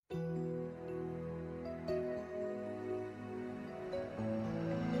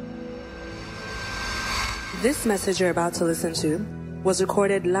This message you're about to listen to was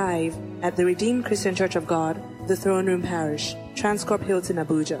recorded live at the Redeemed Christian Church of God, the Throne Room Parish, Transcorp Hilton,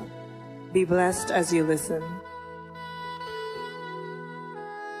 Abuja. Be blessed as you listen.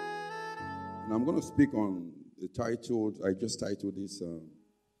 And I'm going to speak on the title. I just titled this.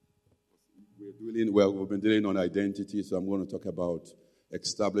 We've been dealing on identity, so I'm going to talk about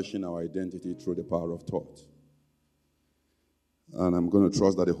establishing our identity through the power of thought. And I'm going to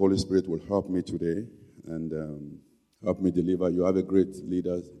trust that the Holy Spirit will help me today and help me deliver. You have a great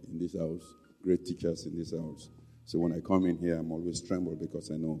leaders in this house, great teachers in this house. So when I come in here, I'm always trembled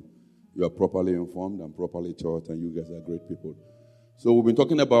because I know you are properly informed and properly taught, and you guys are great people. So we've been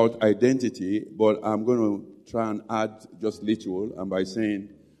talking about identity, but I'm going to try and add just little, and by saying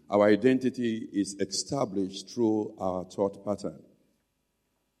our identity is established through our thought pattern.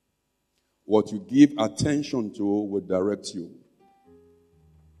 What you give attention to will direct you.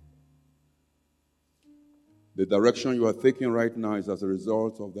 The direction you are taking right now is as a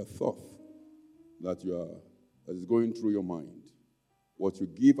result of the thought that is going through your mind. What you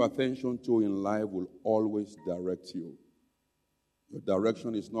give attention to in life will always direct you. Your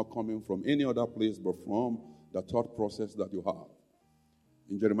direction is not coming from any other place but from the thought process that you have.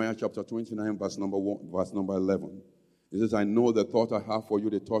 In Jeremiah chapter 29, verse number 11, it says, I know the thought I have for you,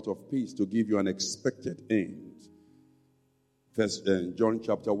 the thought of peace, to give you an expected end. John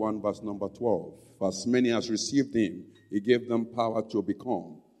chapter 1, verse number 12. For as many as received him, he gave them power to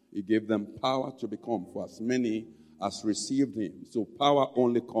become. He gave them power to become. For as many as received him. So power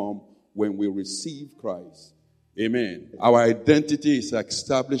only comes when we receive Christ. Amen. Our identity is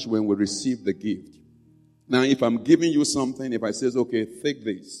established when we receive the gift. Now, if I'm giving you something, if I say, okay, take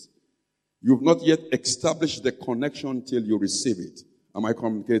this, you've not yet established the connection till you receive it. Am I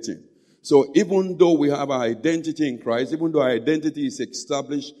communicating? So even though we have our identity in Christ, even though our identity is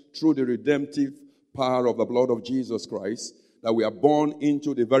established through the redemptive power of the blood of Jesus Christ, that we are born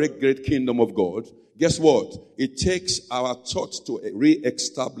into the very great kingdom of God, guess what? It takes our thoughts to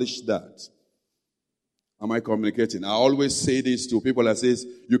re-establish that. Am I communicating? I always say this to people that says,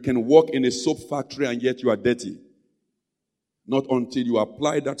 you can work in a soap factory and yet you are dirty. Not until you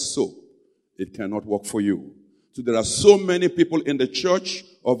apply that soap, it cannot work for you. So there are so many people in the church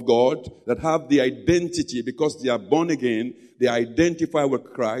of God that have the identity because they are born again. They identify with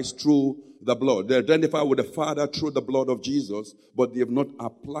Christ through the blood. They identify with the Father through the blood of Jesus, but they have not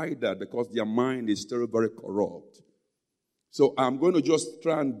applied that because their mind is still very corrupt. So I'm going to just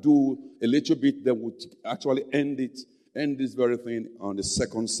try and do a little bit that would actually end this very thing on the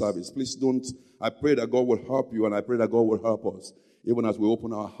second service. Please don't. I pray that God will help you, and I pray that God will help us, even as we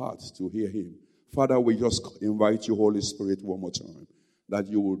open our hearts to hear him. Father, we just invite you, Holy Spirit, one more time, that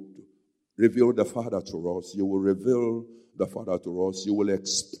you would reveal the Father to us. You will reveal the Father to us. You will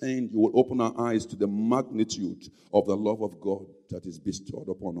expand, you will open our eyes to the magnitude of the love of God that is bestowed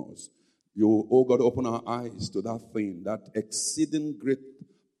upon us. You will, oh God, open our eyes to that thing, that exceeding great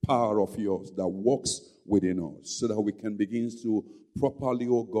power of yours that works within us, so that we can begin to properly,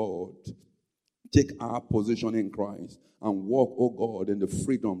 oh God, take our position in Christ and walk, oh God, in the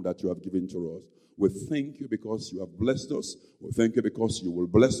freedom that you have given to us. We thank you because you have blessed us. We thank you because you will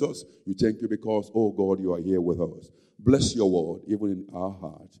bless us. We thank you because, oh God, you are here with us. Bless your word, even in our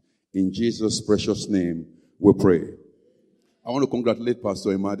heart. In Jesus' precious name, we pray. I want to congratulate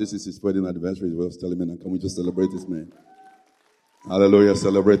Pastor Emma. This is his wedding anniversary. He was telling me, and can we just celebrate this man? Hallelujah.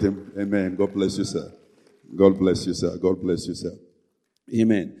 Celebrate him. Amen. God bless you, sir. God bless you, sir. God bless you, sir.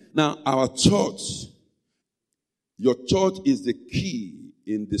 Amen. Now, our thoughts, your thought is the key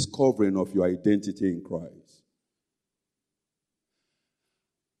in discovering of your identity in Christ.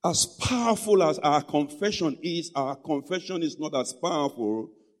 As powerful as our confession is not as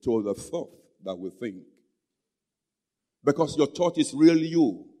powerful to the thought that we think. Because your thought is really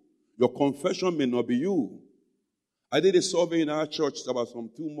you. Your confession may not be you. I did a survey in our church about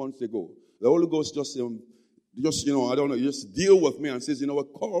 2 months ago. The Holy Ghost just deal with me and says,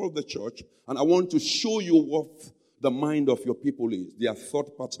 call the church, and I want to show you what the mind of your people is, their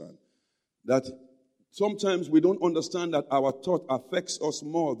thought pattern. That sometimes we don't understand that our thought affects us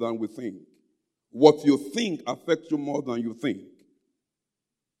more than we think. What you think affects you more than you think.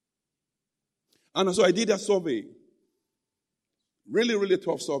 And so I did a survey. Really, really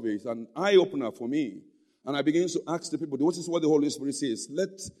tough survey. It's an eye-opener for me. And I began to ask the people, this is what the Holy Spirit says. Let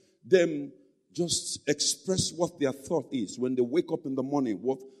them just express what their thought is. When they wake up in the morning,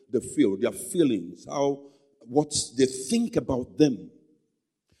 what they feel, their feelings, what they think about them.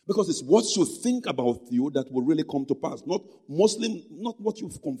 Because it's what you think about you that will really come to pass. Not what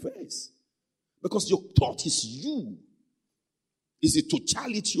you've confessed. Because your thought is you. Is the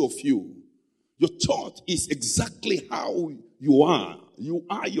totality of you. Your thought is exactly how you are. You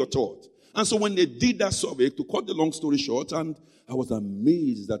are your thought. And so when they did that survey, to cut the long story short, and I was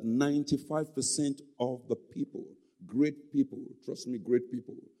amazed that 95% of the people, great people, trust me, great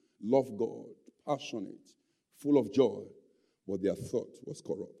people, love God, passionate, full of joy, but their thought was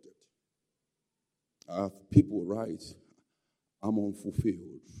corrupted. I have people write, I'm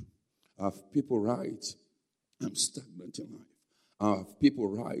unfulfilled. I have people write, I'm stagnant in life. I have people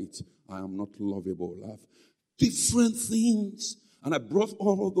write, I am not lovable. I have different things. And I brought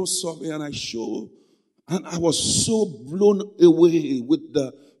all of those surveys and I showed, and I was so blown away with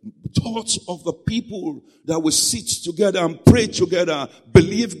the thoughts of the people that will sit together and pray together,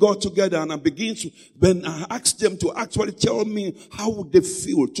 believe God together, and I begin to, when I asked them to actually tell me how would they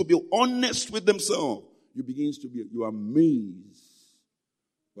feel, to be honest with themselves, you are amazed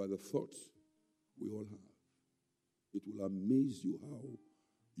by the thoughts we all have. It will amaze you how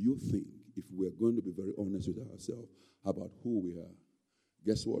you think, if we're going to be very honest with ourselves about who we are.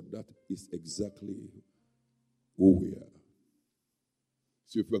 Guess what? That is exactly who we are.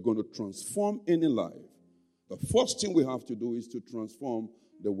 So if we're going to transform any life, the first thing we have to do is to transform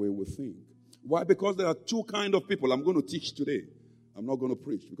the way we think. Why? Because there are two kinds of people. I'm going to teach today. I'm not going to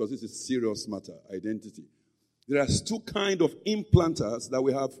preach because this is a serious matter, identity. There are two kinds of implanters that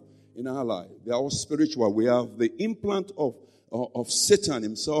we have in our life. They are all spiritual. We have the implant of Satan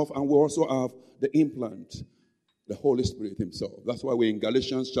himself, and we also have the implant, the Holy Spirit himself. That's why we're in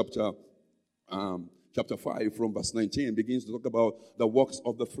Galatians chapter 5 from verse 19 begins to talk about the works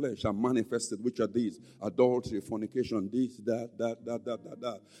of the flesh are manifested, which are these: adultery, fornication, this, that.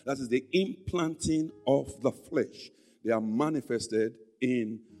 That is the implanting of the flesh. They are manifested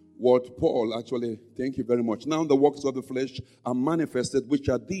in what Paul actually, thank you very much. Now the works of the flesh are manifested, which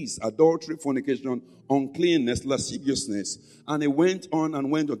are these: adultery, fornication, uncleanness, lasciviousness. And it went on and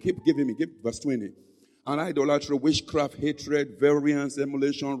went on. Keep verse 20. And idolatry, witchcraft, hatred, variance,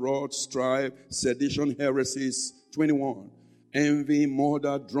 emulation, wrath, strife, sedition, heresies. 21. Envy,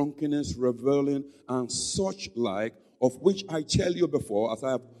 murder, drunkenness, revelling, and such like, of which I tell you before, as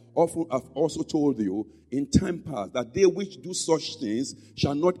I have also told you in time past, that they which do such things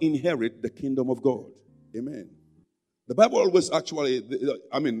shall not inherit the kingdom of God. Amen. The Bible always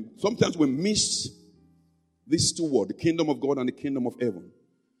sometimes we miss these two words, the kingdom of God and the kingdom of heaven.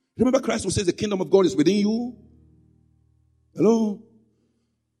 Remember Christ who says the kingdom of God is within you? Hello?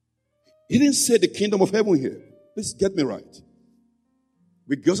 He didn't say the kingdom of heaven here. Please get me right.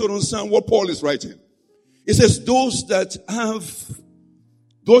 We also don't understand what Paul is writing. He says those that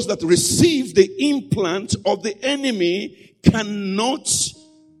receive the implant of the enemy cannot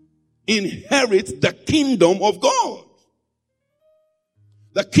inherit the kingdom of God.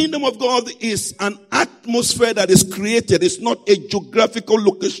 The kingdom of God is an atmosphere that is created. It's not a geographical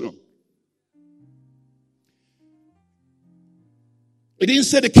location. It didn't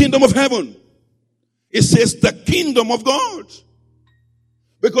say the kingdom of heaven. It says the kingdom of God.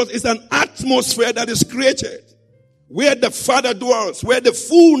 Because it's an atmosphere that is created, where the Father dwells, where the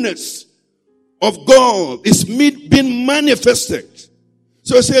fullness of God is being manifested.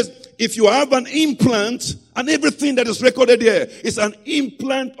 So it says, if you have an implant, and everything that is recorded here is an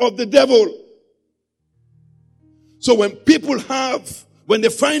implant of the devil. So when they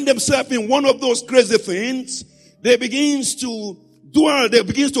find themselves in one of those crazy things, they begin to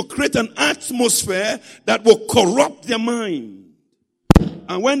create an atmosphere that will corrupt their mind.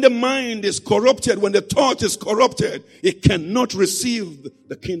 And when the mind is corrupted, when the thought is corrupted, it cannot receive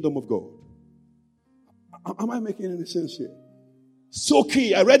the kingdom of God. Am I making any sense here? So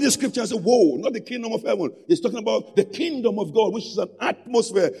key. I read the scripture and said, whoa, not the kingdom of heaven. It's talking about the kingdom of God, which is an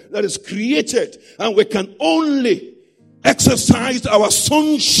atmosphere that is created. And we can only exercise our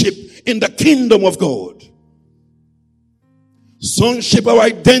sonship in the kingdom of God. Sonship, our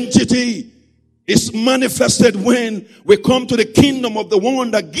identity, is manifested when we come to the kingdom of the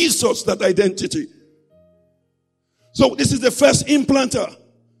one that gives us that identity. So this is the first implanter,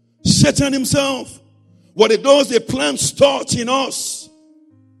 Satan himself. What it does, it plants thoughts in us.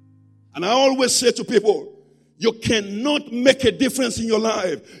 And I always say to people, you cannot make a difference in your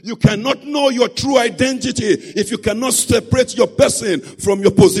life. You cannot know your true identity if you cannot separate your person from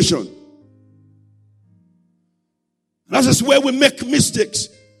your position. That is where we make mistakes.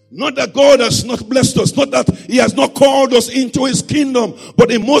 Not that God has not blessed us, not that He has not called us into His kingdom, but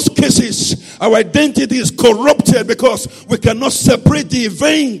in most cases, our identity is corrupted because we cannot separate the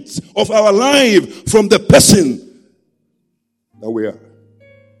events of our life from the person that we are.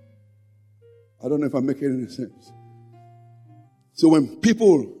 I don't know if I'm making any sense. So when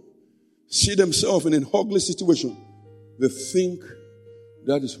people see themselves in an ugly situation, they think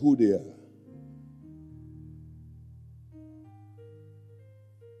that is who they are.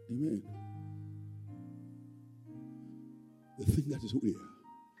 Amen. They think that is who they are.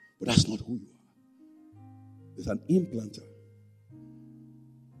 But that's not who you are. There's an implanter.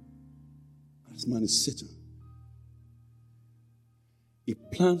 This man is Satan. He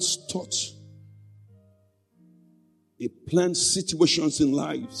plants thoughts. He plants situations in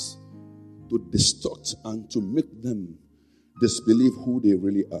lives to distort and to make them disbelieve who they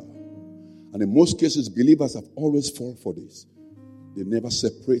really are. And in most cases, believers have always fallen for this. They never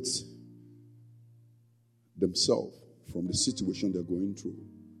separate themselves from the situation they're going through.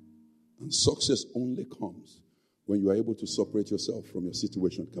 And success only comes when you are able to separate yourself from your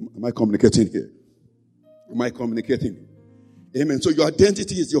situation. Am I communicating here? Am I communicating? Amen. So your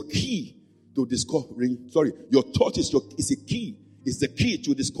identity is your key to discovering. Your thought is a key. It's the key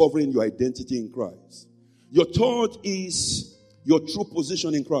to discovering your identity in Christ. Your thought is your true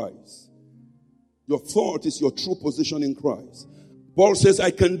position in Christ. Your thought is your true position in Christ. Paul says,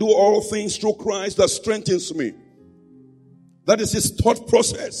 I can do all things through Christ that strengthens me. That is his thought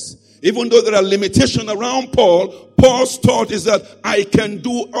process. Even though there are limitations around Paul, Paul's thought is that I can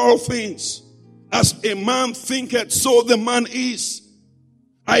do all things. As a man thinketh, so the man is.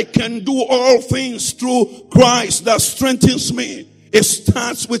 I can do all things through Christ that strengthens me. It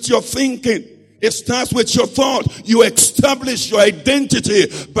starts with your thinking. It starts with your thought. You establish your identity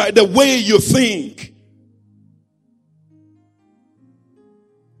by the way you think.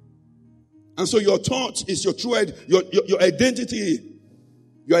 And so your thought is your true your identity.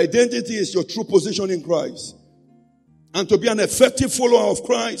 Your identity is your true position in Christ. And to be an effective follower of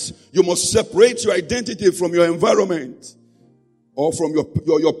Christ, you must separate your identity from your environment or from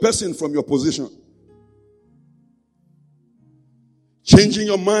your person from your position. Changing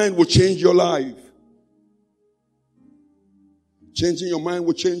your mind will change your life. Changing your mind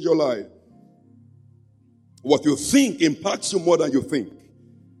will change your life. What you think impacts you more than you think.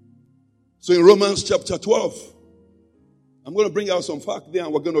 So in Romans chapter 12, I'm going to bring out some fact there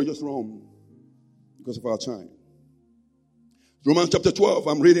and we're going to just run because of our time. Romans chapter 12,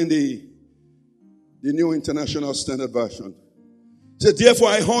 I'm reading the New International Standard Version. It says, therefore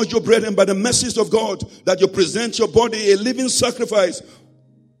I urge you, brethren, by the mercies of God, that you present your body a living sacrifice,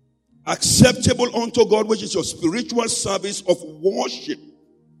 acceptable unto God, which is your spiritual service of worship.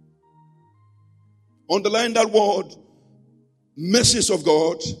 Underline that word, mercies of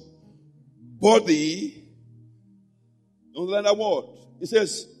God, body. Underline that word. It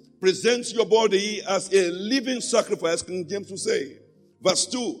says, present your body as a living sacrifice, King James will say. Verse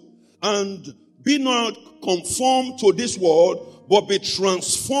 2. And be not conformed to this world, but be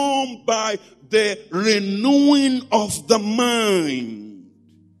transformed by the renewing of the mind.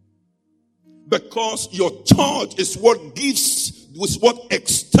 Because your thought is what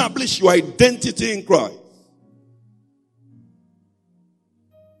establishes your identity in Christ.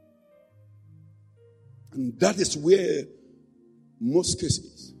 And that is where most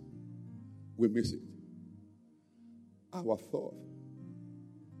cases we miss it. Our thought,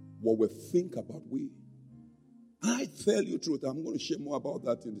 what we think about we. I tell you the truth, I'm going to share more about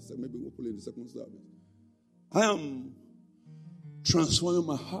that in the second, maybe hopefully in the second service. I am transforming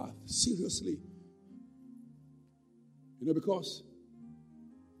my heart, seriously. Because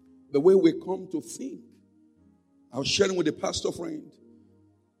the way we come to think, I was sharing with a pastor friend.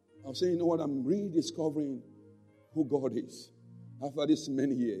 I was saying, you know what, I'm rediscovering who God is. After this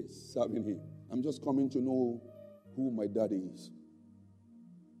many years serving Him, I'm just coming to know who my daddy is.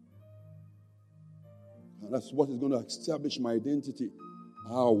 And that's what is going to establish my identity.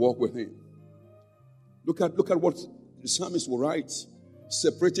 I'll walk with Him. Look at what the psalmist will write,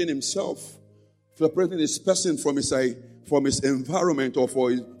 separating himself, separating his person from his environment or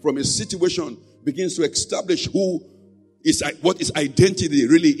from his situation, begins to establish what his identity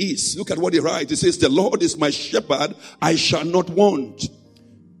really is. Look at what he writes. He says, the Lord is my shepherd, I shall not want.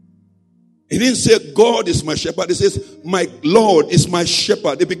 He didn't say God is my shepherd. He says, my Lord is my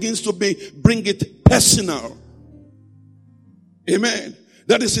shepherd. It begins to bring it personal. Amen.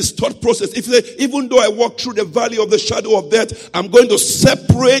 That is his thought process. If even though I walk through the valley of the shadow of death, I'm going to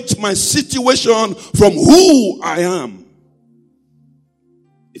separate my situation from who I am.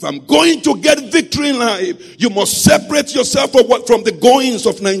 If I'm going to get victory in life, you must separate yourself from the goings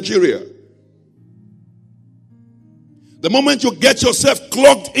of Nigeria. The moment you get yourself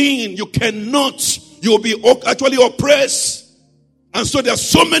clogged in, you'll be actually oppressed. And so there are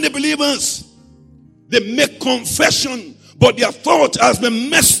so many believers, they make confession, but their thought has been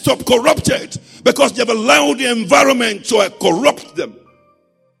messed up, corrupted, because they've allowed the environment to corrupt them.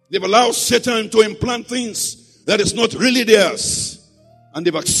 They've allowed Satan to implant things that is not really theirs. And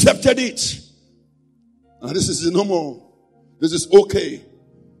they've accepted it. And this is normal. This is okay.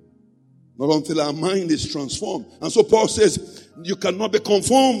 Not until our mind is transformed. And so Paul says, you cannot be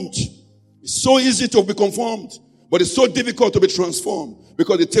conformed. It's so easy to be conformed, but it's so difficult to be transformed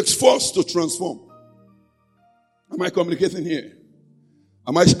because it takes force to transform. Am I communicating here?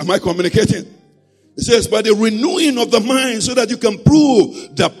 Am I communicating? It says, by the renewing of the mind so that you can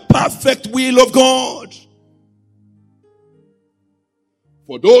prove the perfect will of God.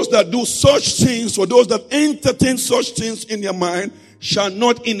 For those that do such things, for those that entertain such things in their mind, shall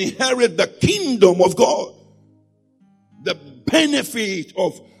not inherit the kingdom of God. The benefit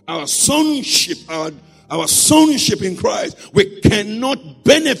of our sonship, our sonship in Christ, we cannot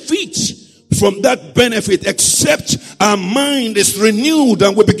benefit from that benefit except our mind is renewed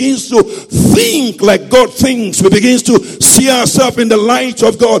and we begin to think like God thinks. We begin to see ourselves in the light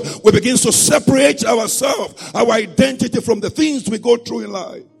of God. We begin to separate ourselves, our identity from the things we go through in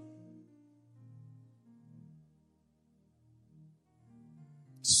life.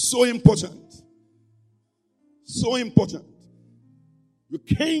 So important. So important. You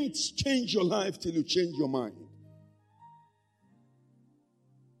can't change your life till you change your mind.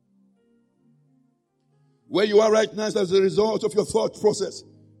 Where you are right now is as a result of your thought process.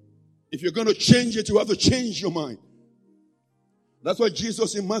 If you're going to change it, you have to change your mind. That's why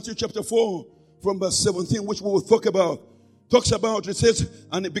Jesus in Matthew chapter 4 from verse 17, which we will talk about, talks about, it says,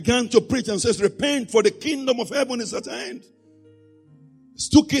 and it began to preach and says, repent for the kingdom of heaven is at hand. There's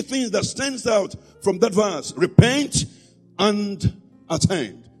two key things that stands out from that verse. Repent and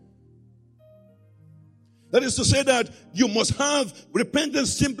attain. That is to say that you must have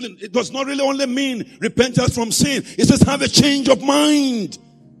repentance simply. It does not really only mean repentance from sin. It says have a change of mind.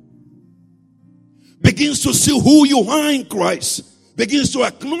 Begins to see who you are in Christ. Begins to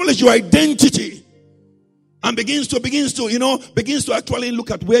acknowledge your identity. And begins to actually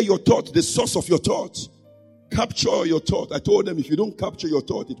look at where your thought, the source of your thoughts. Capture your thought. I told them if you don't capture your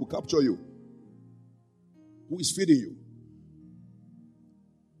thought, it will capture you. Who is feeding you?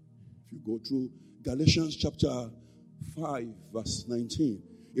 If you go through Galatians chapter 5 verse 19.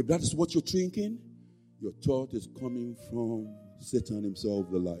 If that is what you're thinking, your thought is coming from Satan himself,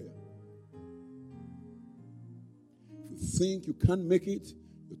 the liar. If you think you can't make it,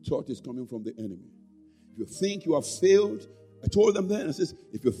 your thought is coming from the enemy. If you think you have failed, I told them then, I says,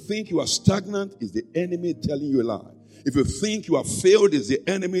 if you think you are stagnant, it's the enemy telling you a lie. If you think you have failed, it's the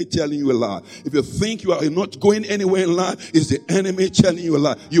enemy telling you a lie. If you think you are not going anywhere in life, it's the enemy telling you a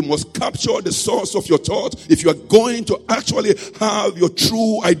lie. You must capture the source of your thought if you are going to actually have your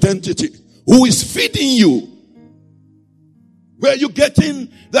true identity. Who is feeding you? Where are you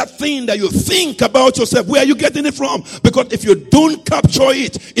getting that thing that you think about yourself? Where are you getting it from? Because if you don't capture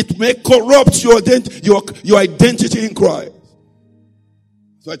it, it may corrupt your identity in Christ.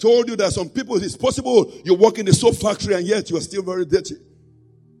 So I told you that some people, it's possible you work in a soap factory and yet you are still very dirty.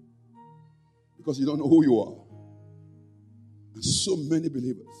 Because you don't know who you are. And so many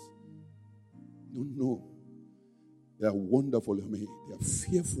believers don't know. They are wonderfully made. They are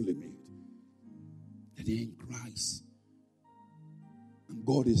fearfully made. That they are in Christ. And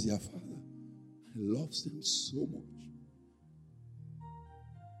God is their Father. He loves them so much.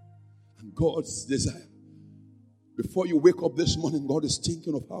 And God's desire. Before you wake up this morning, God is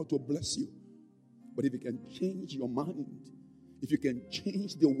thinking of how to bless you. But if you can change your mind, if you can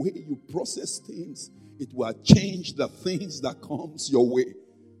change the way you process things, it will change the things that comes your way.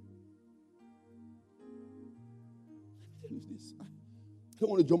 Let me tell you this. I don't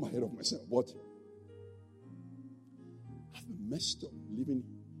want to jump ahead of myself, but I've been messed up living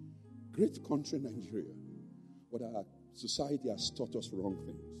in a great country, Nigeria, but our society has taught us wrong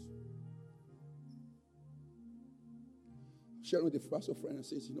things. Sharing with a pastor friend and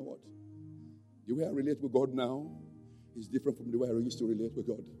says, you know what? The way I relate with God now is different from the way I used to relate with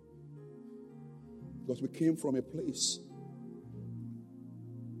God. Because we came from a place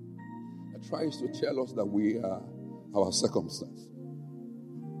that tries to tell us that we are our circumstance.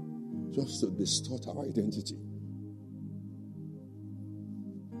 Just to distort our identity.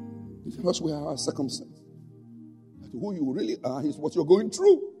 Because we are our circumstance. That who you really are is what you're going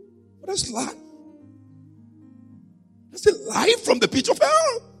through. But that's lie. That's a lie from the pit of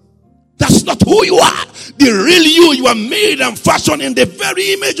hell. That's not who you are. The real you are made and fashioned in the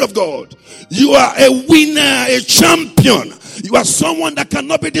very image of God. You are a winner, a champion. You are someone that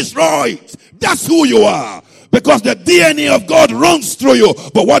cannot be destroyed. That's who you are. Because the DNA of God runs through you.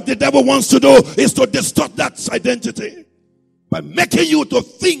 But what the devil wants to do is to distort that identity by making you to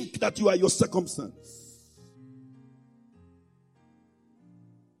think that you are your circumstance.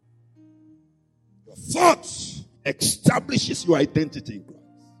 Your thoughts establishes your identity in Christ.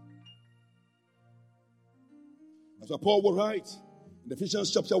 That's what Paul will write In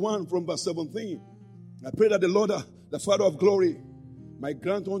Ephesians chapter 1 from verse 17, I pray that the Lord, the Father of glory, might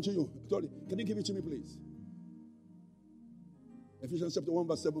grant unto you. Sorry, can you give it to me, please? Ephesians chapter 1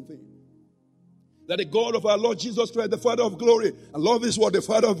 verse 17. That the God of our Lord Jesus Christ, the Father of glory, and love is what the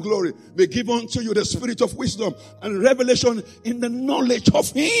Father of glory, may give unto you the spirit of wisdom and revelation in the knowledge of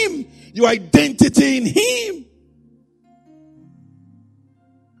Him, your identity in Him.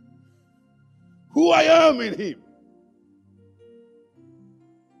 Who I am in Him.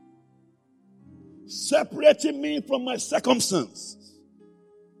 Separating me from my circumstance.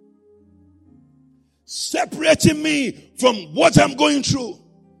 Separating me from what I'm going through.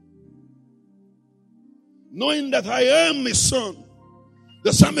 Knowing that I am His son.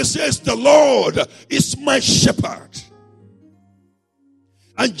 The psalmist says, the Lord is my shepherd.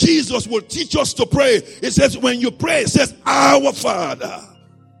 And Jesus will teach us to pray. It says, when you pray, it says, our Father.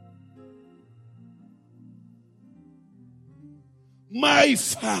 My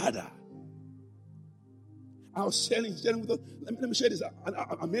Father. I was sharing with us. Let me share this.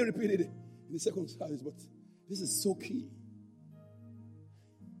 I may repeat it in the second service, but this is so key.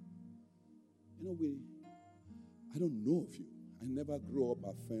 You know, I don't know of you. I never grew up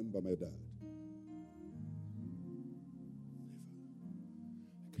affirmed by my dad.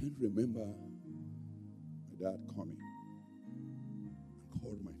 I can't remember my dad coming and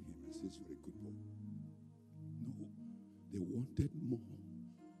called my name and says, you're a good boy. No, they wanted more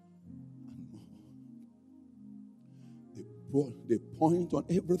and more. They point on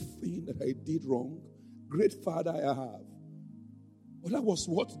everything that I did wrong. Great father I have. But that was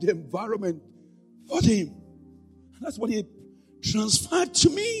what the environment taught him. That's what He transferred to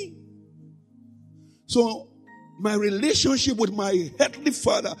me. So my relationship with my earthly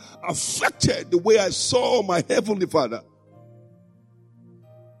father affected the way I saw my heavenly Father.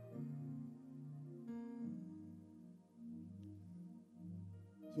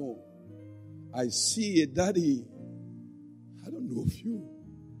 So I see a daddy. I don't know of you.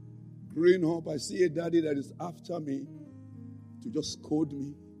 Growing up, I see a daddy that is after me to just scold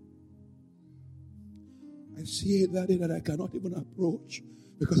me. I see a daddy that I cannot even approach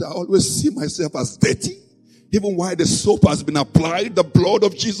because I always see myself as dirty. Even while the soap has been applied, the blood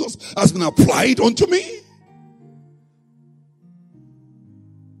of Jesus has been applied unto me.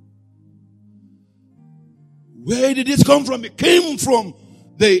 Where did it come from? It came from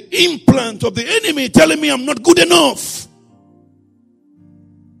the implant of the enemy telling me I'm not good enough.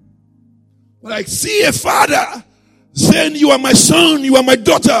 But I see a father saying, you are my son, you are my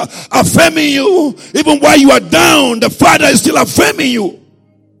daughter, affirming you. Even while you are down, the Father is still affirming you.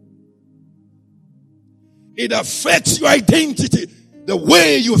 It affects your identity, the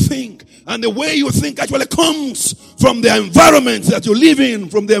way you think. And the way you think actually comes from the environment that you live in,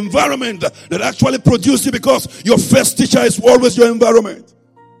 from the environment that actually produced you, because your first teacher is always your environment.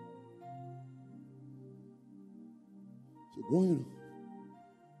 So growing up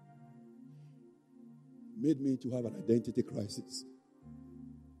made me to have an identity crisis.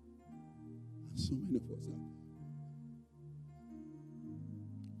 And so many of us have.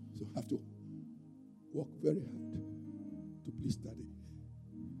 So I have to work very hard to please Daddy.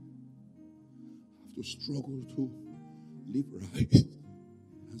 I have to struggle to live right.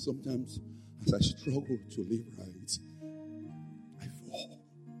 And sometimes as I struggle to live right, I fall.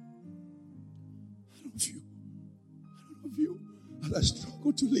 I don't know of you. As I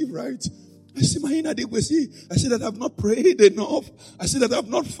struggle to live right, I see my inadequacy. I see that I've not prayed enough. I see that I've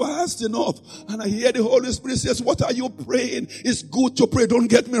not fasted enough. And I hear the Holy Spirit says, what are you praying? It's good to pray. Don't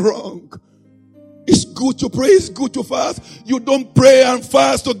get me wrong. It's good to pray. It's good to fast. You don't pray and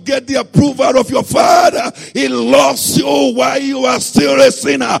fast to get the approval of your Father. He loves you while you are still a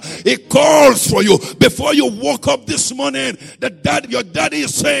sinner. He calls for you. Before you woke up this morning, your daddy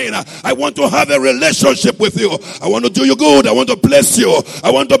is saying, I want to have a relationship with you. I want to do you good. I want to bless you.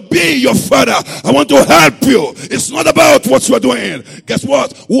 I want to be your Father. I want to help you. It's not about what you are doing. Guess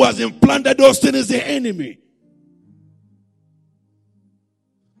what? Who has implanted those things is the enemy.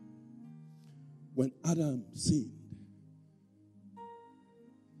 When Adam sinned,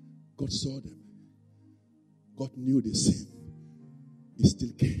 God saw them. God knew the sin. He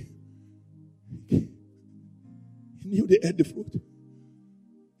still came. He knew they ate the fruit.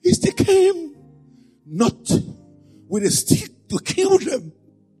 He still came. Not with a stick to kill them.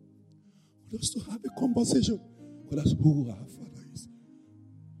 But just to have a conversation. But that's who our Father is.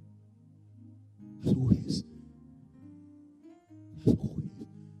 That's who He is. That's who He is.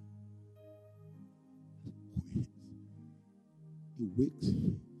 He wakes.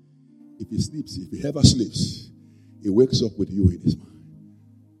 If he sleeps, if he ever sleeps, he wakes up with you in his mind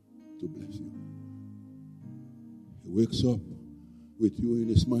to bless you. He wakes up with you in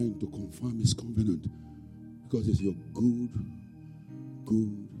his mind to confirm his covenant. Because it's your good.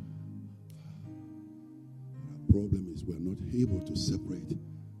 The problem is we're not able to separate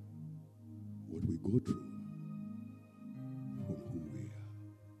what we go through from who we are.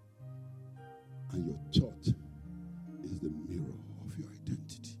 And your church is the mirror of your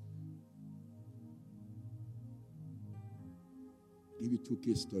identity. I'll give you 2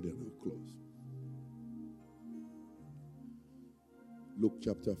 case studies and I'll close. Luke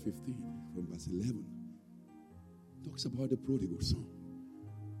chapter 15 from verse 11 talks about the prodigal son.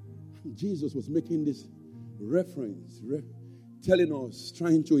 And Jesus was making this reference, telling us,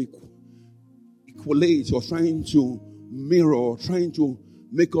 trying to equate or trying to mirror, or trying to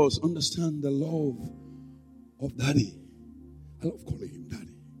make us understand the love of Daddy. I love calling him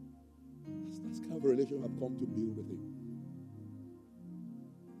Daddy. That's kind of a relation I've come to build with him.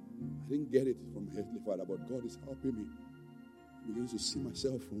 I didn't get it from Heavenly Father, but God is helping me. I begin to see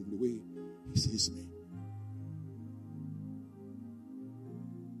myself from the way he sees me.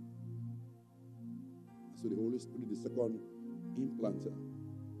 So the Holy Spirit, the second implanter,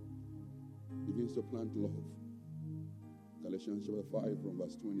 begins to plant love. Galatians chapter 5 from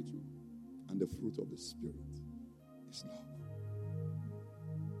verse 22. And the fruit of the Spirit is love.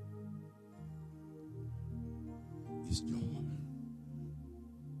 It's joy.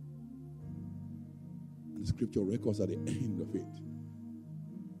 And the scripture records at the end of it.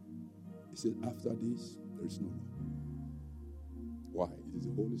 It says, after this, there is no love. Why? It is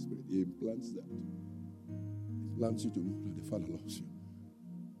the Holy Spirit. He implants that. He implants you to know that the Father loves you.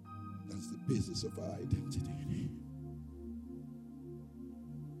 That's the basis of our identity in Him.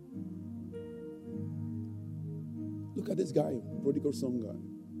 Look at this guy, prodigal son guy.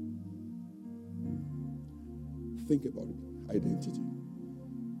 Think about it. Identity.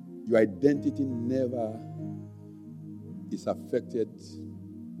 Your identity never is affected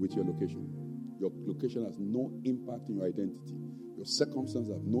with your location. Your location has no impact in your identity. Your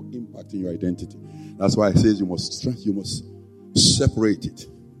circumstances have no impact in your identity. That's why it says you must separate it.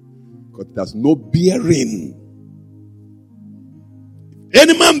 Because there's no bearing.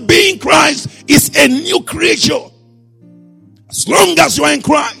 Any man being Christ is a new creature. As long as you are in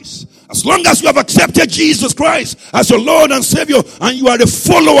Christ, as long as you have accepted Jesus Christ as your Lord and Savior, and you are a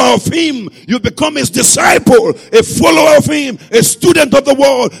follower of Him, you become His disciple, a follower of Him, a student of the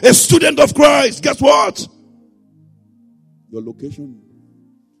world, a student of Christ. Guess what? Your location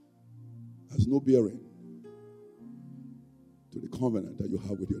has no bearing to the covenant that you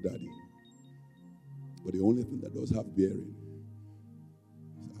have with your daddy. But the only thing that does have bearing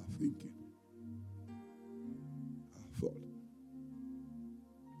is our thinking, our thought.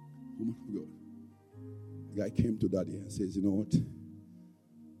 Woman of God. The guy came to daddy and says, you know what?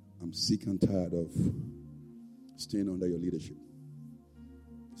 I'm sick and tired of staying under your leadership.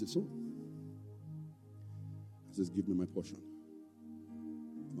 He said, so? He says, give me my portion.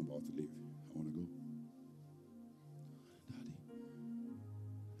 I'm about to leave. I want to go. Daddy,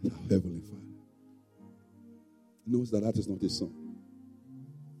 our Heavenly Father knows that is not his son.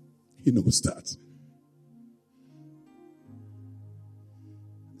 He knows that.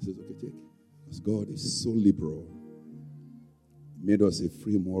 He says, okay, take it. Because God is so liberal. He made us a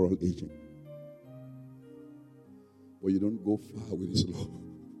free moral agent. But you don't go far with His love.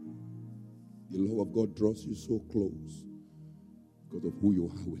 The love of God draws you so close because of who you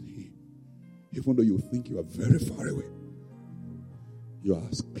are with Him. Even though you think you are very far away, you are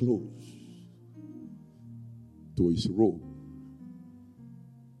as close to His robe.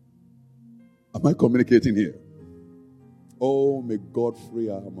 Am I communicating here? Oh, may God free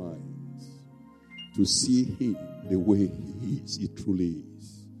our minds to see Him the way He is. He truly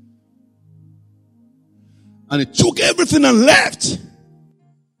is. And He took everything and left.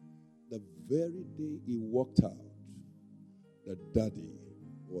 The very day He walked out, the daddy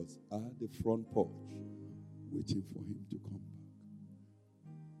was at the front porch waiting for him to come back.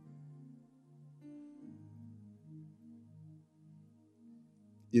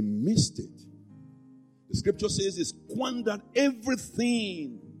 He missed it. The scripture says he squandered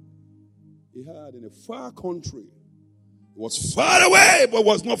everything he had in a far country. It was far away, but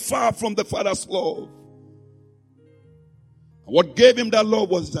was not far from the Father's love. And what gave him that love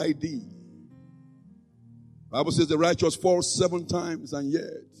was his ID. The Bible says the righteous fall 7 times and yet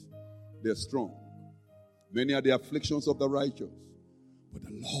they're strong. Many are the afflictions of the righteous. But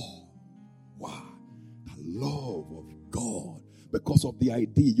the love, wow, the love of God. Because of the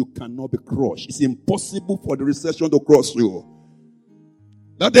ID, you cannot be crushed. It's impossible for the recession to crush you.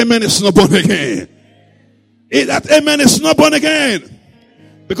 That amen is not born again. That amen is not born again.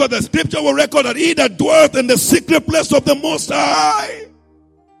 Because the scripture will record that he that dwelleth in the secret place of the Most High,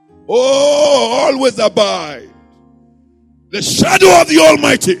 always abide the shadow of the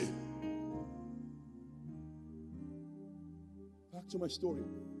Almighty. Back to my story.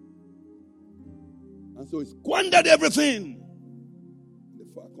 And so he squandered everything in the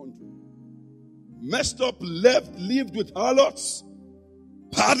far country. Messed up, lived with harlots,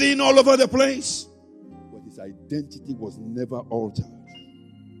 partying all over the place. But his identity was never altered.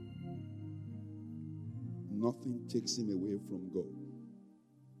 Nothing takes him away from God.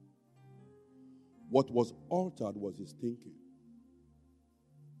 What was altered was his thinking.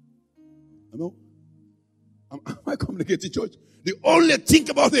 Am I communicating, church? The only thing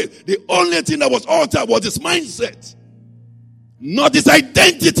about it, the only thing that was altered was his mindset. Not his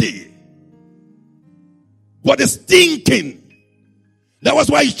identity, but his thinking. That was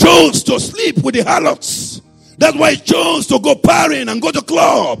why he chose to sleep with the harlots. That's why he chose to go partying and go to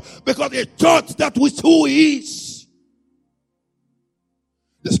club. Because he thought that was who he is.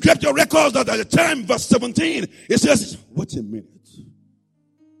 The scripture records that at the time, verse 17, it says, wait a minute.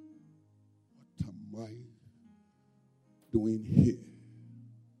 What am I doing here?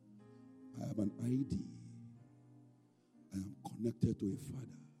 I have an ID. I am connected to a father.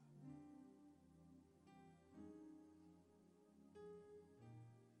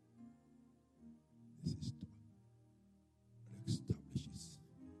 This is what establishes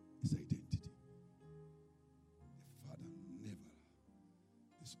his identity. The father never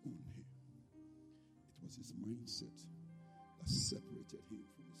disowned him. It was his mindset that separated him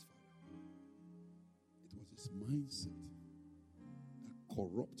from his father. It was his mindset that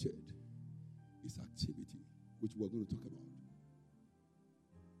corrupted his activity, which we're going to talk about.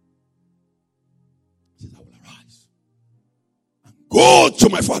 He says, I will arise and go to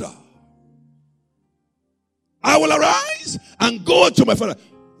my father. I will arise and go to my father.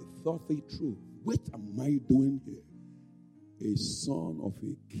 He thought they true. What am I doing here? A son of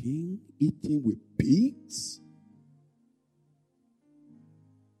a king eating with pigs?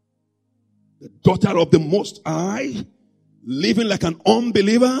 The daughter of the Most High living like an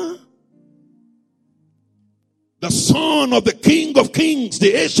unbeliever? The son of the King of Kings,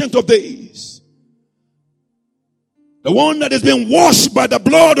 the Ancient of Days. The one that has been washed by the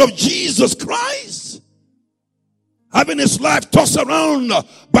blood of Jesus Christ. Having his life tossed around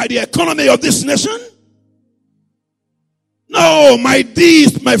by the economy of this nation? No, my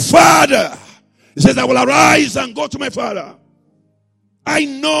deeds, my father. He says, I will arise and go to my father. I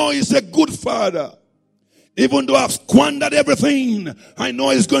know he's a good father. Even though I've squandered everything, I know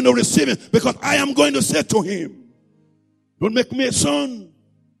he's going to receive it because I am going to say to him, don't make me a son.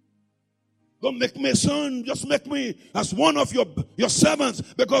 Don't make me a son. Just make me as one of your servants,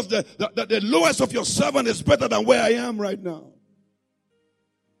 because the lowest of your servant is better than where I am right now.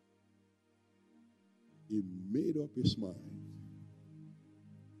 He made up his mind.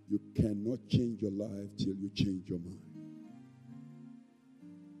 You cannot change your life till you change your mind.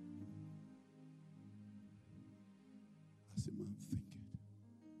 As a man thinketh.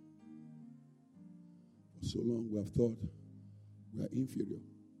 For so long we have thought we are inferior.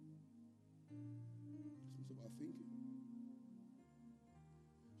 It's about thinking.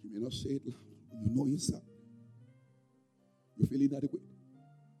 You may not say it loud, but you know inside. You feel inadequate.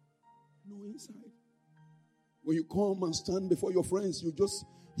 You know inside. When you come and stand before your friends,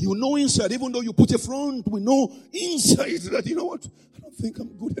 you know inside, even though you put a front, we know inside that, you know what, I don't think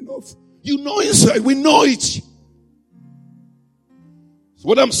I'm good enough. You know inside, we know it. So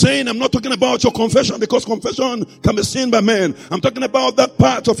what I'm saying, I'm not talking about your confession, because confession can be seen by men. I'm talking about that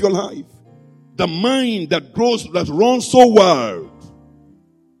part of your life. The mind that runs so wild.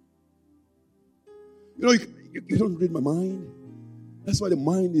 You know, you don't read my mind. That's why the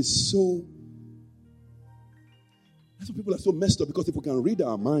mind is so... That's why people are so messed up, because if we can read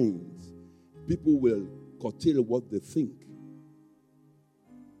our minds, people will curtail what they think.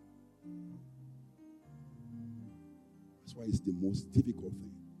 That's why it's the most difficult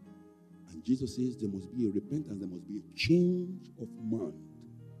thing. And Jesus says there must be a repentance, there must be a change of mind.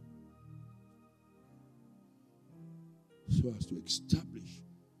 So as to establish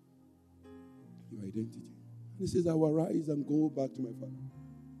your identity. And he says, I will arise and go back to my father.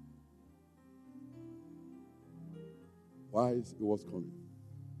 Why he was coming?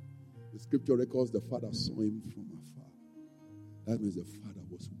 The scripture records the father saw him from afar. That means the father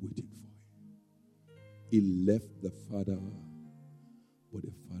was waiting for him. He left the father, but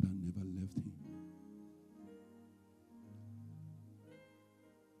the father never left him.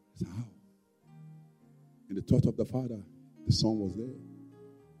 So how? In the thought of the father, the son was there.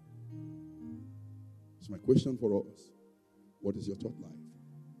 So my question for us, what is your thought life?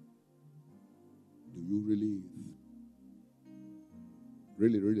 Do you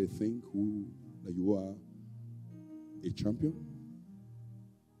really think that you are a champion?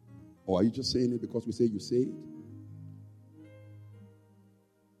 Or are you just saying it because we say you say it?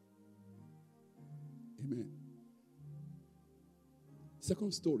 Amen.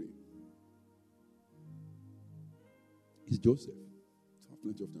 Second story is Joseph. I have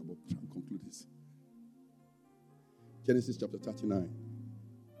plenty of time, but try and conclude this. Genesis chapter 39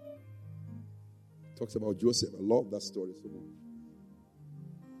 talks about Joseph. I love that story so much.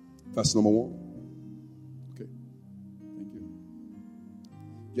 Verse number 1. Okay. Thank you.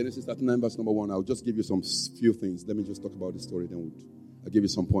 Genesis 39, verse number 1. I'll just give you some few things. Let me just talk about the story, then I'll give you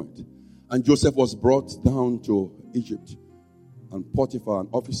some point. And Joseph was brought down to Egypt. And Potiphar, an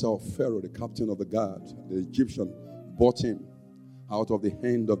officer of Pharaoh, the captain of the guard, the Egyptian, bought him out of the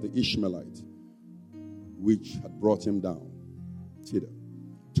hand of the Ishmaelite, which had brought him down. Thither.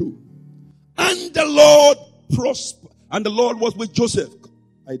 2. And the Lord prospered. And the Lord was with Joseph.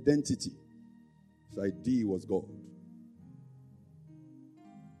 Identity. His ID was God.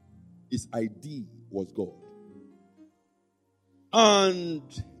 His ID was God. And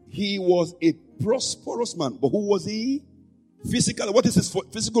he was a prosperous man. But who was he? Physically. What is his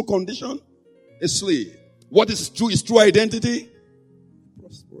physical condition? A slave. What is his true identity? A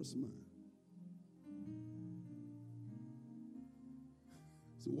prosperous man.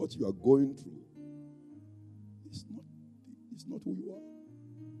 So what you are going through is not who you are.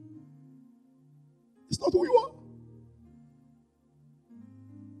 It's not who you are.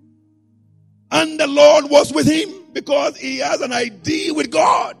 And the Lord was with him because he has an ID with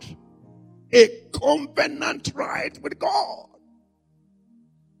God. A covenant right with God.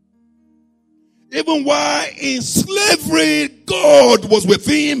 Even while in slavery, God was with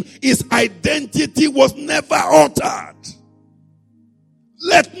him. His identity was never altered.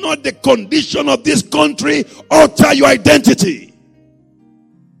 Let not the condition of this country alter your identity.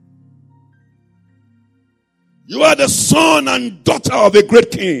 You are the son and daughter of a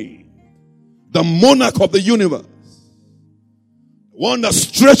great king, the monarch of the universe, one that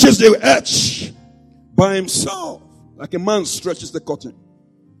stretches the earth by himself, like a man stretches the curtain.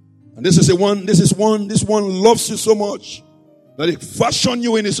 And this one loves you so much that he fashioned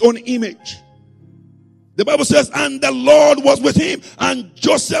you in his own image. The Bible says, and the Lord was with him, and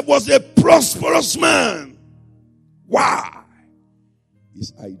Joseph was a prosperous man. Why?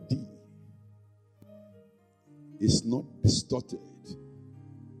 His ID is not distorted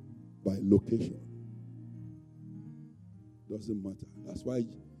by location. Doesn't matter. That's why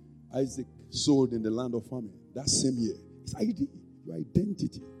Isaac sold in the land of famine that same year. It's ID, your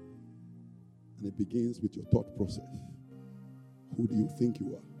identity. And it begins with your thought process. Who do you think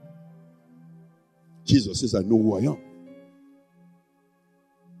you are? Jesus says, I know who I am.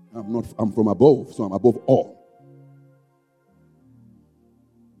 I'm from above, so I'm above all.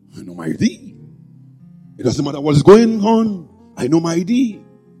 I know my ID. It doesn't matter what is going on. I know my ID.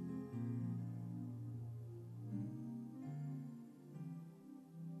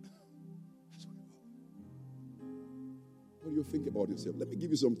 What do you think about yourself? Let me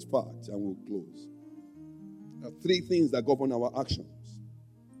give you some facts and we'll close. There are 3 things that govern our actions.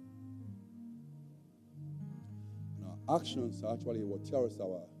 And our actions are actually what tells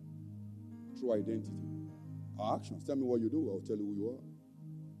our true identity. Our actions tell me what you do, I'll tell you who you are.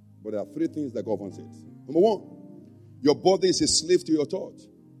 But there are 3 things that govern it. Number 1, your body is a slave to your thought.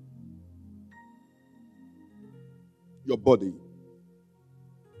 Your body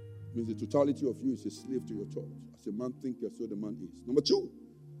means the totality of you is a slave to your thought. As a man thinketh, so the man is. Number 2,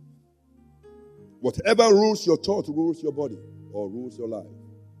 whatever rules your thought rules your body or rules your life.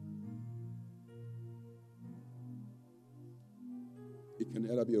 It can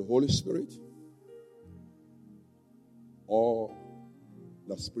either be a Holy Spirit or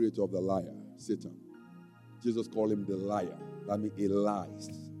the spirit of the liar, Satan. Jesus called him the liar. That means he lies.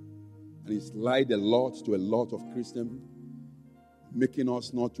 And he's lied a lot to a lot of Christians, making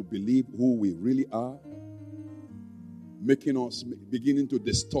us not to believe who we really are, making us beginning to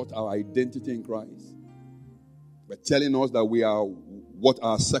distort our identity in Christ, by telling us that we are what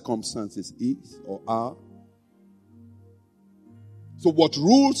our circumstances is or are. So what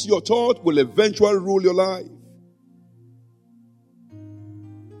rules your thought will eventually rule your life.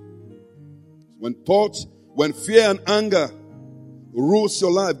 When fear and anger rules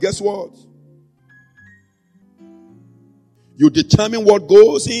your life, guess what? You determine what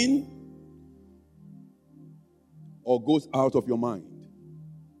goes in or goes out of your mind.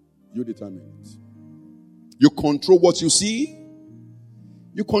 You determine it. You control what you see.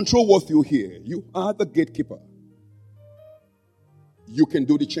 You control what you hear. You are the gatekeeper. You can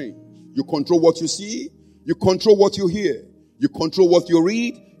do the change. You control what you see. You control what you hear. You control what you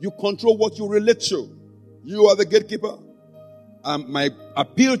read. You control what you relate to. You are the gatekeeper. My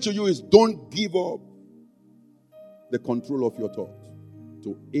appeal to you is don't give up the control of your thoughts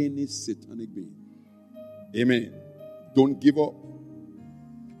to any satanic being. Amen. Don't give up.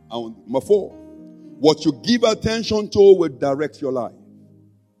 And number 4, what you give attention to will direct your life.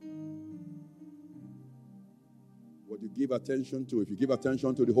 What you give attention to, if you give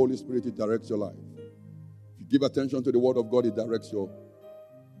attention to the Holy Spirit, it directs your life. If you give attention to the Word of God, it directs your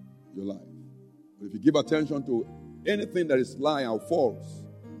life. But if you give attention to anything that is lying or false,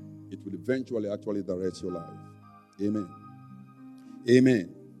 it will eventually actually direct your life. Amen.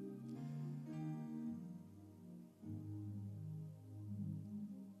 Amen.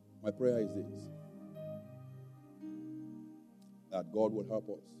 My prayer is this: that God will help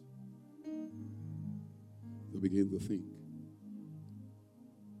us to begin to think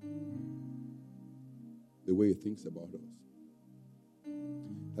the way He thinks about us.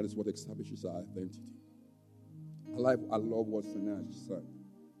 That is what establishes our identity. I love what Sinach sang.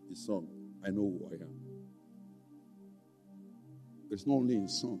 His song, I know who I am. It's not only in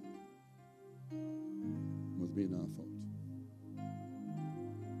song, it must be in our thought.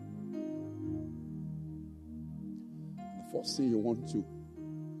 The first thing you want to,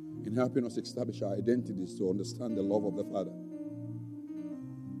 in helping us establish our identity, is to understand the love of the Father.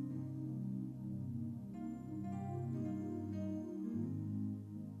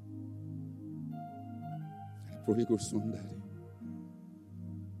 The prodigal son, daddy,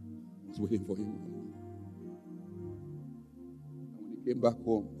 was waiting for him. And when he came back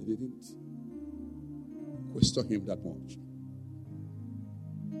home, he didn't question him that much.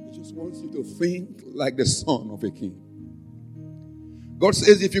 He just wants you to think like the son of a king. God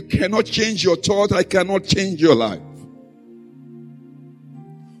says, if you cannot change your thought, I cannot change your life.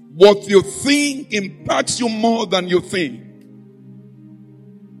 What you think impacts you more than you think.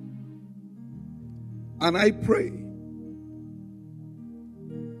 And I pray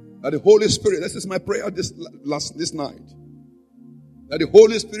that the Holy Spirit, this is my prayer this night, that the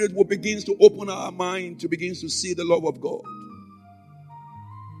Holy Spirit will begin to open our mind to begin to see the love of God.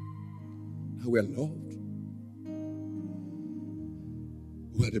 That we are loved.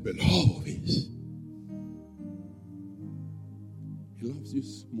 Where the beloved is. He loves you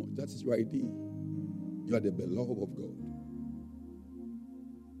so much. That is your ID. You are the beloved of God.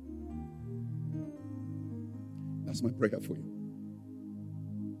 That's my prayer for you.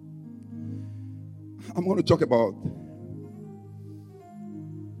 I'm going to talk about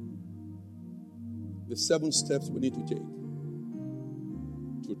the 7 steps we need to take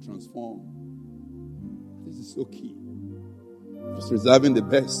to transform. This is so key. Just reserving the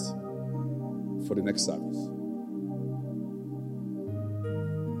best for the next service.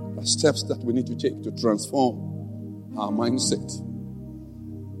 The steps that we need to take to transform our mindset.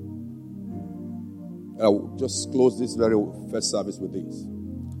 I will just close this very first service with this.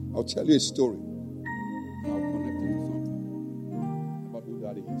 I'll tell you a story. I'll connect it to something about who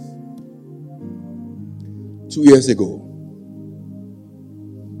that is. 2 years ago,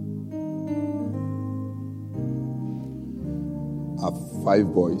 I have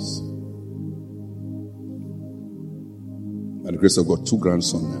 5 boys. By the grace of God, 2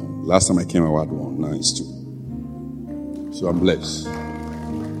 grandsons now. Last time I came, I had 1. Now it's 2. So I'm blessed.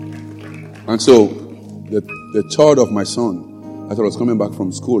 And so, the third of my son, as I was coming back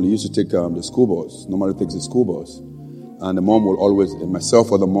from school, he used to take the school bus. Normally takes the school bus. And the mom will always,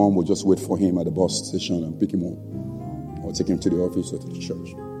 myself or the mom will just wait for him at the bus station and pick him up. Or take him to the office or to the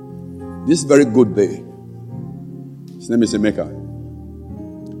church. This very good day, his name is Emeka.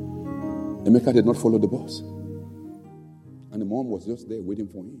 Emeka did not follow the bus. And the mom was just there waiting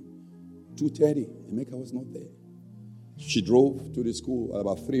for him. 2:30, Emeka was not there. She drove to the school at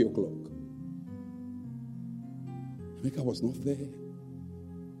about 3 o'clock. Emeka was not there.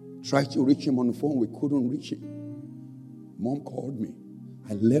 Tried to reach him on the phone. We couldn't reach him. Mom called me.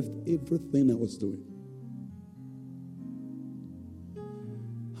 I left everything I was doing.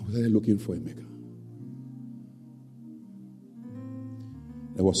 I was there looking for Emeka.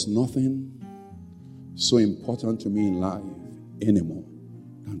 There was nothing so important to me in life anymore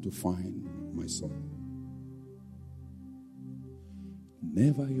than to find my son.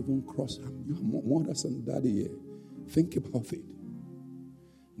 Never even crossed. You are mothers and daddy here. Think about it.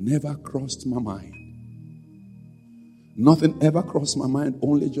 Never crossed my mind. Nothing ever crossed my mind,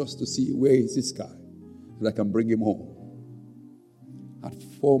 only just to see where is this guy that I can bring him home. I had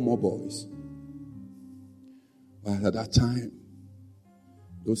 4 more boys. But at that time,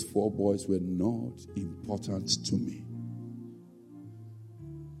 those 4 boys were not important to me.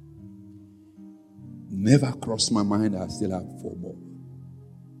 never crossed my mind I still have 4 more.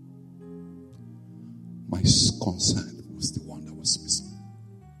 My concern was the one that was missing.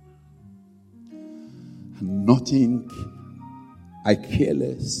 And nothing, I care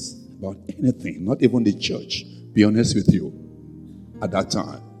less about anything, not even the church, be honest with you, at that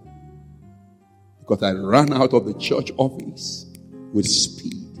time. Because I ran out of the church office with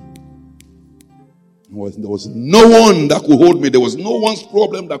speed. There was no one that could hold me. There was no one's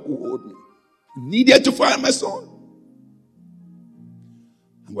problem that could hold me. I needed to find my son.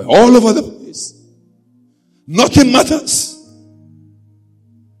 And we're all over the place. Nothing matters.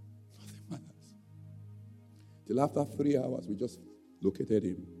 Nothing matters. Till after 3 hours, we just located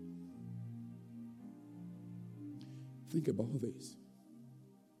him. Think about this.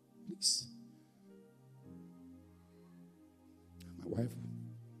 Please. My wife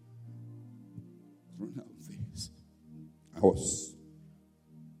run out of things. I was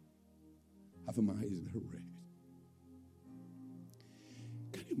having my eyes very red.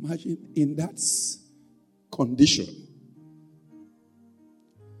 Can you imagine in that condition?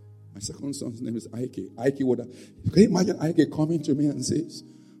 My second son's name is Ike. Ike would have, can you imagine Ike coming to me and says,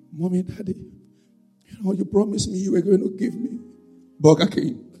 Mommy, Daddy, you know, you promised me you were going to give me Burger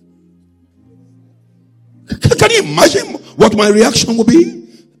King. Can you imagine what my reaction would be?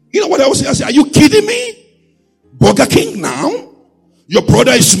 You know what I would say? I say, are you kidding me? Burger King now? Your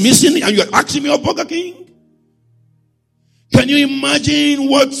brother is missing and you're asking me of Burger King? Can you imagine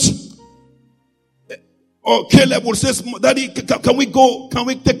what Caleb will say, Daddy, can we go? Can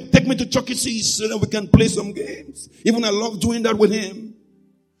we take me to Chuck E. Cheese so that we can play some games? Even I love doing that with him.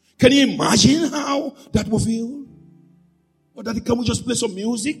 Can you imagine how that will feel? Or Daddy, can we just play some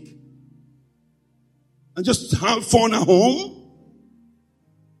music? And just have fun at home?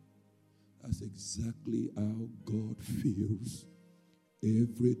 That's exactly how God feels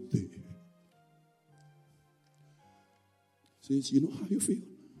every day. Says, you know how you feel?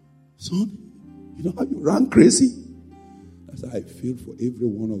 Son, you know how you run crazy? That's how I feel for every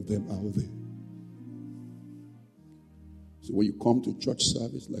one of them out there. So when you come to church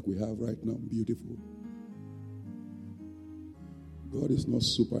service like we have right now, beautiful, God is not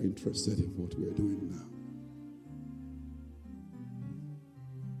super interested in what we're doing now.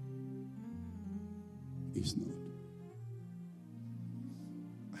 He's not.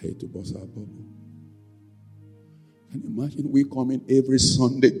 I hate to bust our bubble. Can you imagine we come in every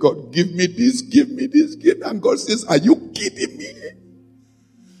Sunday, God, give me this, give me this, give me. And God says, are you kidding me?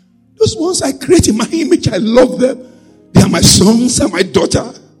 Those ones I create in my image, I love them. They are my sons and my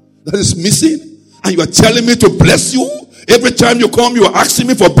daughter that is missing. And you are telling me to bless you. Every time you come, you are asking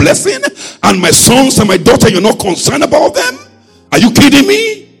me for blessing. And my sons and my daughter, you're not concerned about them. Are you kidding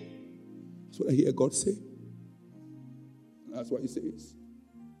me? That's what I hear God say. That's what he says.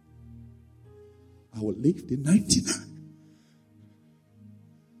 I will leave the 99.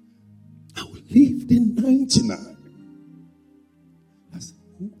 I will leave the 99. That's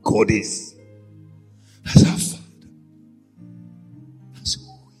who God is. That's our Father. That's who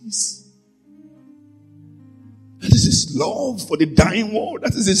he is. That is his love for the dying world.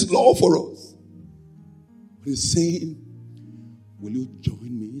 That is his love for us. But he's saying, will you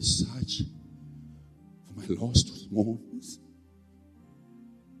join me in search for my lost ones?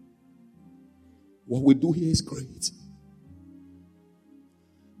 What we do here is great.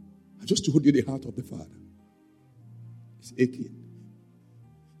 I just told you the heart of the Father. It's aching.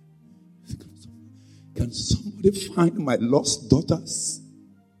 Can somebody find my lost daughters?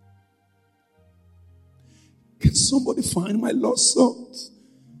 Can somebody find my lost sons?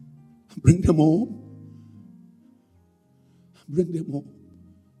 And bring them home. Bring them home.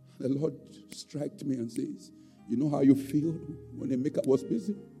 The Lord struck me and says, you know how you feel when the maker was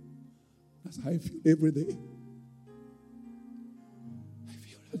busy? That's how I feel every day. I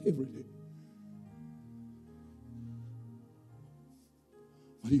feel that every day.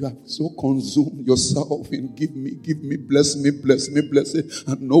 But you have so consumed yourself in give me, bless me, bless me, bless it,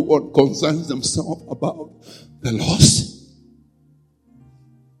 and no one concerns themselves about the lost.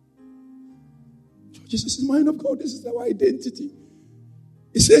 This is the mind of God. This is our identity.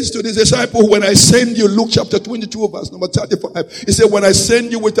 He says to the disciple, when I send you, Luke chapter 22, verse number 35, he said, when I send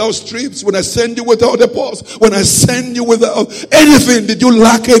you without strips, when I send you without a pulse, when I send you without anything, did you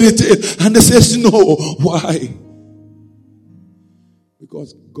lack anything? And he says, no. Why?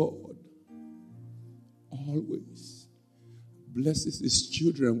 Because God always blesses his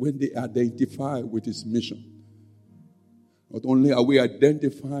children when they identify with his mission. Not only are we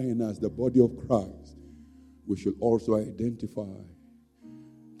identifying as the body of Christ, we should also identify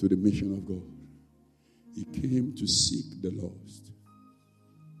to the mission of God. He came to seek the lost.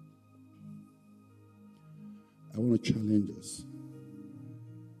 I want to challenge us.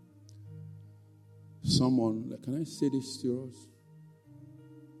 Someone, can I say this to us?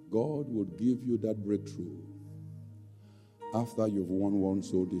 God will give you that breakthrough after you've won one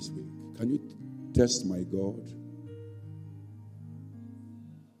soul this week. Can you test my God?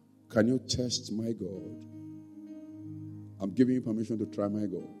 Can you test my God? I'm giving you permission to try my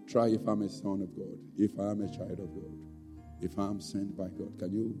God. Try if I'm a son of God, if I'm a child of God, if I'm sent by God.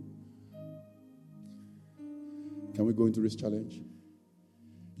 Can we go into this challenge?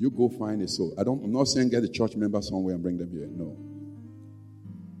 You go find a soul. I'm not saying get a church member somewhere and bring them here. No.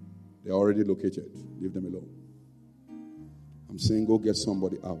 They're already located. Leave them alone. I'm saying go get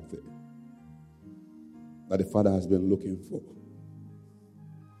somebody out there that the Father has been looking for.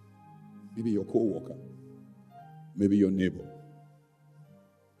 Maybe your co-worker. Maybe your neighbor.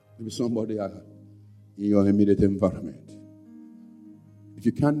 Maybe somebody in your immediate environment. If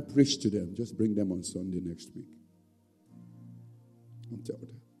you can't preach to them, just bring them on Sunday next week. And tell them,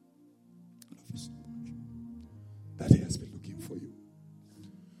 I love you so much. Daddy has been looking for you.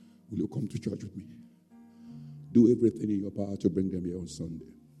 Will you come to church with me? Do everything in your power to bring them here on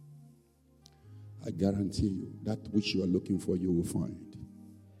Sunday. I guarantee you, that which you are looking for, you will find.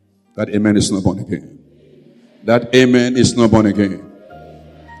 That amen is not born again. That amen is not born again.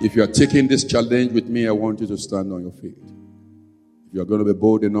 If you are taking this challenge with me, I want you to stand on your feet. If you are going to be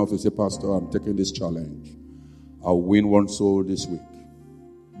bold enough to say, Pastor, I'm taking this challenge. I'll win one soul this week.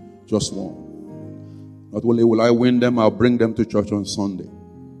 Just one. Not only will I win them, I'll bring them to church on Sunday.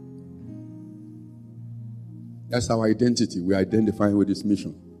 That's our identity. We identify with this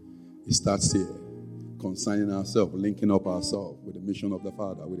mission. It starts here. Consigning ourselves, linking up ourselves with the mission of the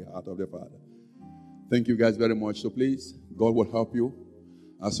Father, with the heart of the Father. Thank you guys very much. So please, God will help you.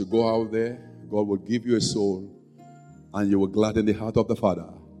 As you go out there, God will give you a soul and you will gladden the heart of the Father.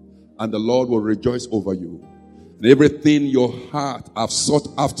 And the Lord will rejoice over you. And everything your heart have sought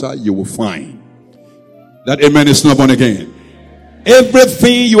after, you will find. That amen is not born again.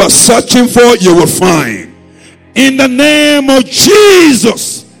 Everything you are searching for, you will find. In the name of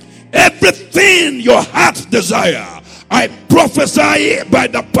Jesus, everything your heart desire, I prophesy by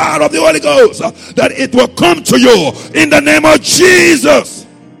the power of the Holy Ghost that it will come to you in the name of Jesus.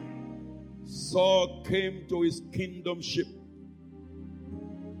 Saul came to his kingdom ship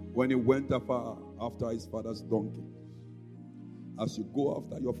when he went afar after his father's donkey. As you go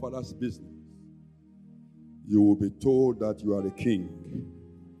after your father's business, you will be told that you are a king.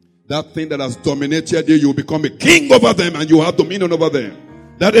 That thing that has dominated you, you will become a king over them and you have dominion over them.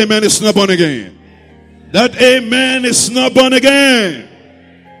 That amen is not born again. That amen is not born again.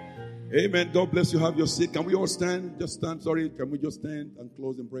 Amen. God bless you. Have your seat. Can we all stand? Just stand. Sorry. Can we just stand and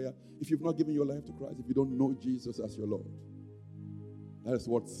close in prayer? If you've not given your life to Christ, if you don't know Jesus as your Lord, that is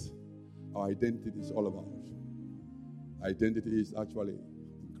what our identity is all about. Identity is actually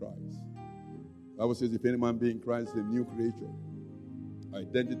in Christ. The Bible says, if any man be in Christ, a new creature.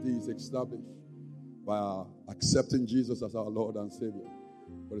 Identity is established by accepting Jesus as our Lord and Savior.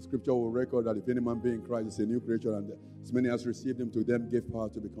 But the scripture will record that if any man be in Christ, is a new creature, and as many as received him, to them gave power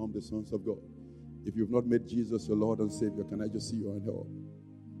to become the sons of God. If you've not made Jesus your Lord and Savior, can I just see your hand up?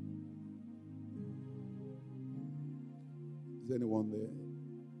 Is anyone there?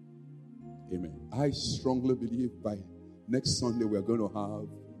 Amen. I strongly believe by next Sunday we're going to have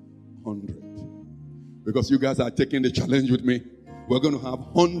 100. Because you guys are taking the challenge with me. We're going to have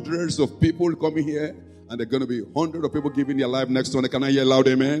hundreds of people coming here. And there are going to be hundreds of people giving their life next Sunday. Can I hear loud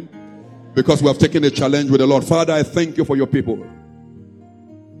amen? Because we have taken a challenge with the Lord. Father, I thank you for your people.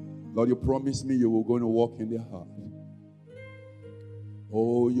 Lord, you promised me you were going to walk in their heart.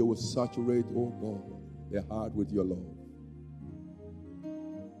 Oh, you will saturate, oh God, their heart with your love.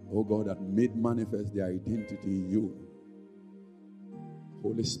 Oh God, that made manifest their identity in you.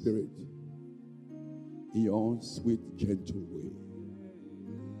 Holy Spirit, in your own sweet, gentle way,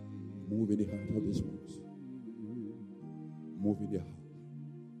 move in the heart of these ones. Move in their heart.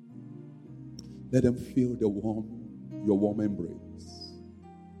 Let them feel your warm embrace.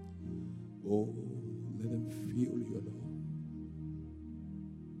 Oh, let them feel your love.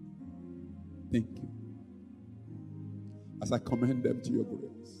 Thank you. As I commend them to your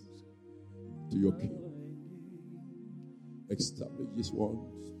grace, to your kingdom, establish these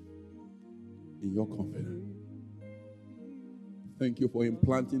ones in your confidence. Thank you for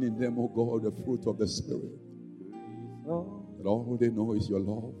implanting in them, oh God, the fruit of the Spirit. That all they know is your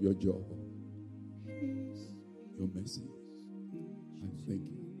love, your joy, your mercy. I thank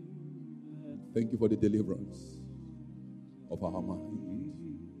you. Thank you for the deliverance of our mind.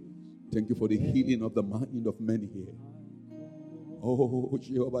 Thank you for the healing of the mind of many here. Oh,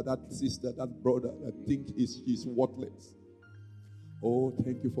 Jehovah, that sister, that brother that thinks she's worthless. Oh,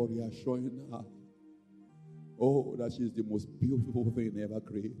 thank you for reassuring her. Oh, that she's the most beautiful thing ever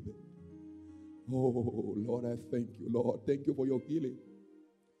created. Oh, Lord, I thank you, Lord. Thank you for your healing.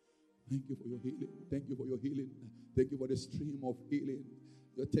 Thank you for your healing. Thank you for your healing. Thank you for the stream of healing.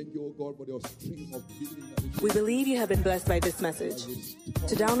 Thank you, oh God, for your stream of healing. We believe you have been blessed by this message.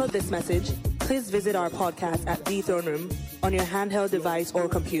 To download this message, please visit our podcast at The Throne Room on your handheld device or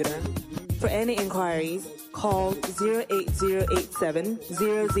computer. For any inquiries, call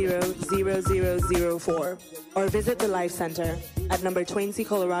 08087000004 or visit the Life Center at number 20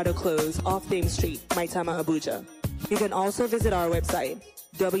 Colorado Close off Dame Street, Maitama, Abuja. You can also visit our website,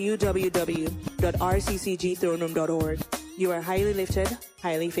 www.rccgthroneroom.org. You are highly lifted,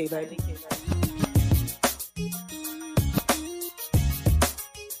 highly favored.